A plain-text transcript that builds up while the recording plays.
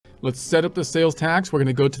Let's set up the sales tax. We're going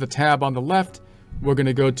to go to the tab on the left. We're going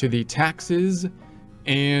to go to the taxes,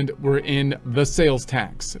 and we're in the sales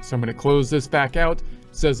tax. So I'm going to close this back out.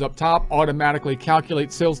 It says up top, automatically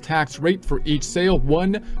calculate sales tax rate for each sale.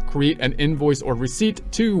 1, create an invoice or receipt.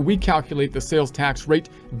 2, we calculate the sales tax rate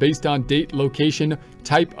based on date, location,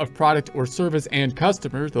 type of product or service, and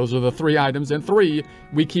customer. Those are the 3 items. And 3,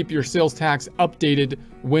 we keep your sales tax updated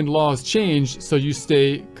when laws change so you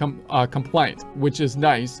stay compliant, which is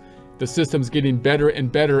nice. The system's getting better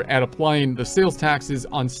and better at applying the sales taxes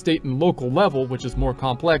on state and local level, which is more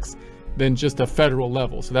complex than just a federal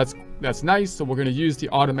level. So that's nice. So we're going to use the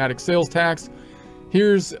automatic sales tax.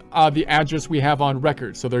 Here's the address we have on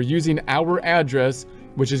record. So they're using our address,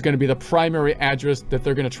 which is going to be the primary address that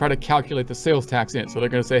they're going to try to calculate the sales tax in. So they're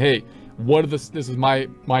going to say, hey, what are this is my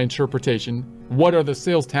interpretation. What are the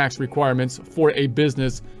sales tax requirements for a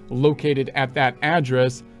business located at that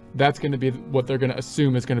address? That's going to be what they're going to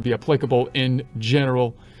assume is going to be applicable in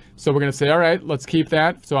general. So we're going to say, all right, let's keep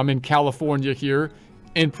that. So I'm in California here.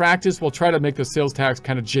 In practice, we'll try to make the sales tax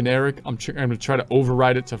kind of generic. I'm going to try to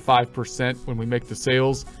override it to 5% when we make the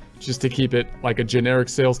sales, just to keep it like a generic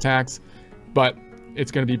sales tax, but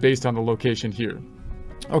it's going to be based on the location here.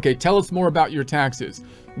 Okay, tell us more about your taxes.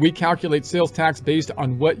 We calculate sales tax based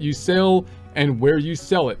on what you sell and where you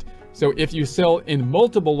sell it. So if you sell in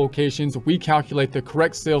multiple locations, we calculate the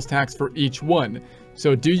correct sales tax for each one.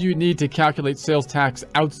 So do you need to calculate sales tax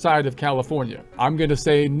outside of California? I'm going to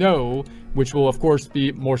say no, which will of course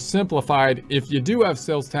be more simplified. If you do have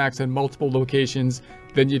sales tax in multiple locations,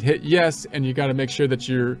 then you'd hit yes, and you got to make sure that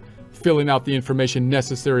you're filling out the information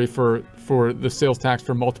necessary for the sales tax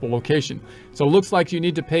for multiple location. So it looks like you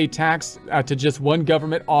need to pay tax to just one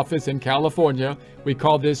government office in California. We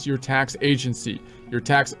call this your tax agency. Your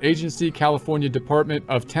tax agency, California Department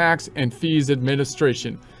of Tax and Fees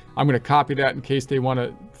Administration. I'm going to copy that in case they want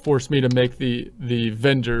to force me to make the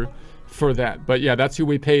vendor for that. But yeah, that's who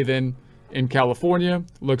we pay then in California.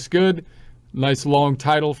 Looks good. Nice long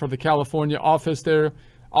title for the California office there.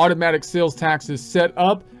 Automatic sales tax is set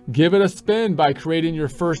up. Give it a spin by creating your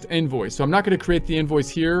first invoice. So I'm not going to create the invoice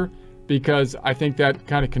here because I think that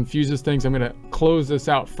kind of confuses things. I'm going to close this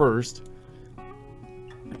out first.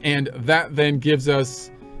 And that then gives us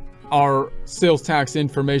our sales tax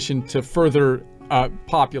information to further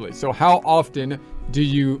populate. So how often do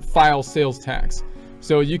you file sales tax?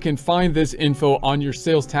 So you can find this info on your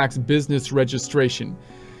sales tax business registration.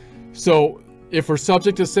 So if we're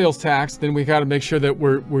subject to sales tax, then we got to make sure that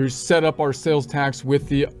we're set up our sales tax with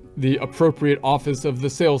the appropriate office of the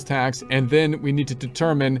sales tax, and then we need to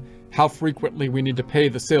determine how frequently we need to pay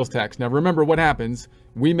the sales tax. Now remember what happens.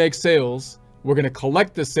 We make sales. We're going to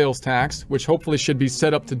collect the sales tax, which hopefully should be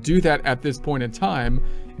set up to do that at this point in time.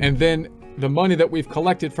 And then the money that we've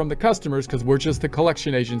collected from the customers, because we're just the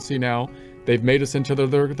collection agency now, they've made us into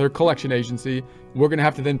their collection agency. We're going to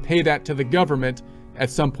have to then pay that to the government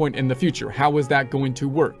at some point in the future. How is that going to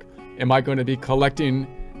work? Am I going to be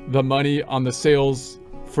collecting the money on the sales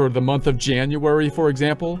for the month of January, for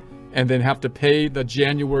example, and then have to pay the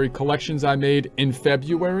January collections I made in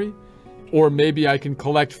February? Or maybe I can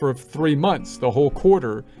collect for 3 months, the whole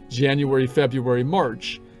quarter, January, February,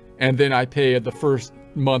 March, and then I pay at the first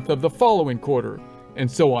month of the following quarter, and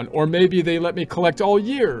so on. Or maybe they let me collect all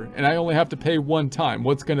year and I only have to pay one time.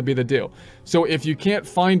 What's going to be the deal? So if you can't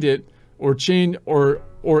find it or change or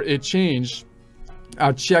it changed,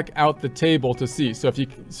 check out the table to see.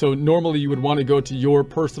 So normally you would want to go to your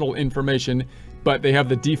personal information, but they have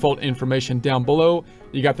the default information down below.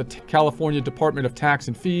 You got the California Department of Tax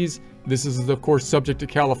and Fees. This is of course subject to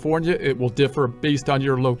California. It will differ based on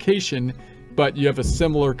your location, but you have a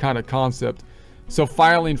similar kind of concept. So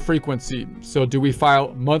filing frequency. So do we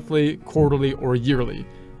file monthly, quarterly, or yearly?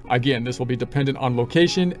 Again, this will be dependent on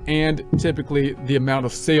location and typically the amount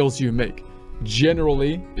of sales you make.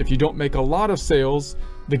 Generally, if you don't make a lot of sales,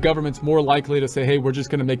 the government's more likely to say, hey, we're just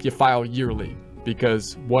going to make you file yearly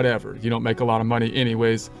because whatever, you don't make a lot of money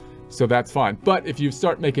anyways, so that's fine. But if you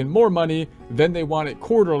start making more money, then they want it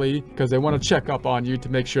quarterly because they want to check up on you to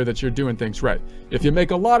make sure that you're doing things right. If you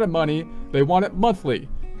make a lot of money, they want it monthly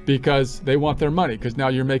because they want their money, because now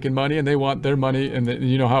you're making money and they want their money, and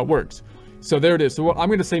you know how it works. So there it is. So I'm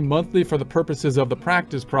going to say monthly for the purposes of the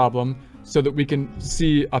practice problem so that we can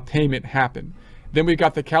see a payment happen. Then we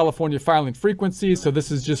got the California filing frequency. So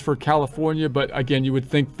this is just for California, but again, you would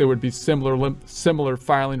think there would be similar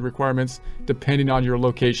filing requirements depending on your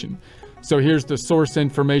location. So here's the source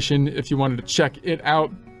information. If you wanted to check it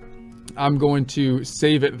out, I'm going to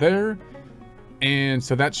save it there. And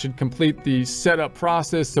so that should complete the setup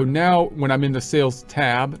process. So now when I'm in the sales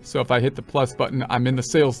tab, so if I hit the plus button, I'm in the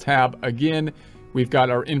sales tab again. We've got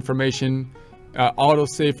our information,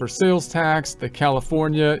 autosave for sales tax. The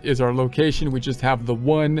California is our location. We just have the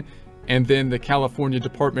one. And then the California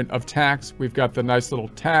Department of Tax. We've got the nice little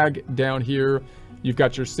tag down here. You've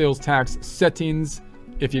got your sales tax settings.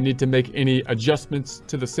 If you need to make any adjustments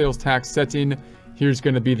to the sales tax setting, here's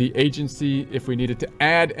going to be the agency. If we needed to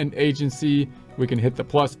add an agency, we can hit the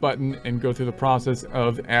plus button and go through the process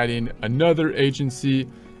of adding another agency.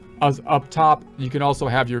 Up top, you can also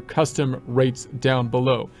have your custom rates down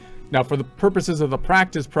below. Now, for the purposes of the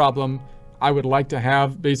practice problem, I would like to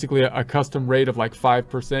have basically a custom rate of like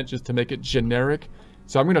 5% just to make it generic.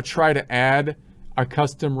 So I'm going to try to add a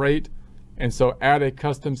custom rate. And so add a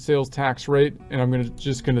custom sales tax rate. And I'm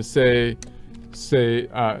just going to say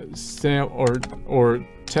or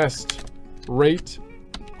test rate.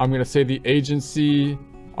 I'm going to say the agency.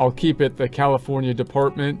 I'll keep it the California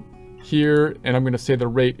Department here. And I'm going to say the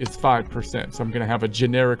rate is 5%. So I'm going to have a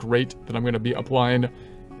generic rate that I'm going to be applying.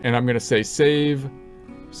 And I'm going to say save.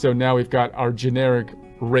 So now we've got our generic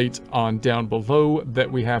rate on down below that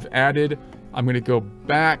we have added. I'm going to go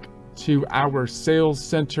back to our sales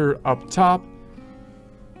center up top.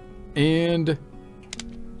 And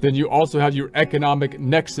then you also have your economic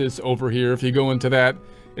nexus over here. If you go into that,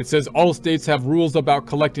 it says all states have rules about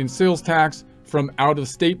collecting sales tax from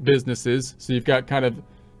out-of-state businesses. So you've got kind of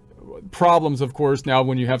problems, of course, now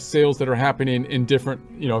when you have sales that are happening in different,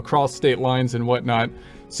 across state lines and whatnot.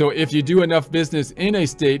 So if you do enough business in a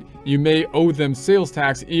state, you may owe them sales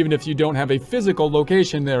tax even if you don't have a physical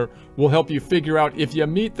location there. We'll help you figure out if you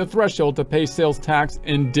meet the threshold to pay sales tax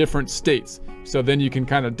in different states. So then you can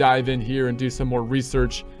kind of dive in here and do some more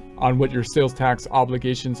research on what your sales tax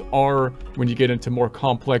obligations are when you get into more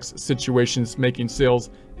complex situations making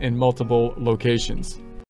sales in multiple locations.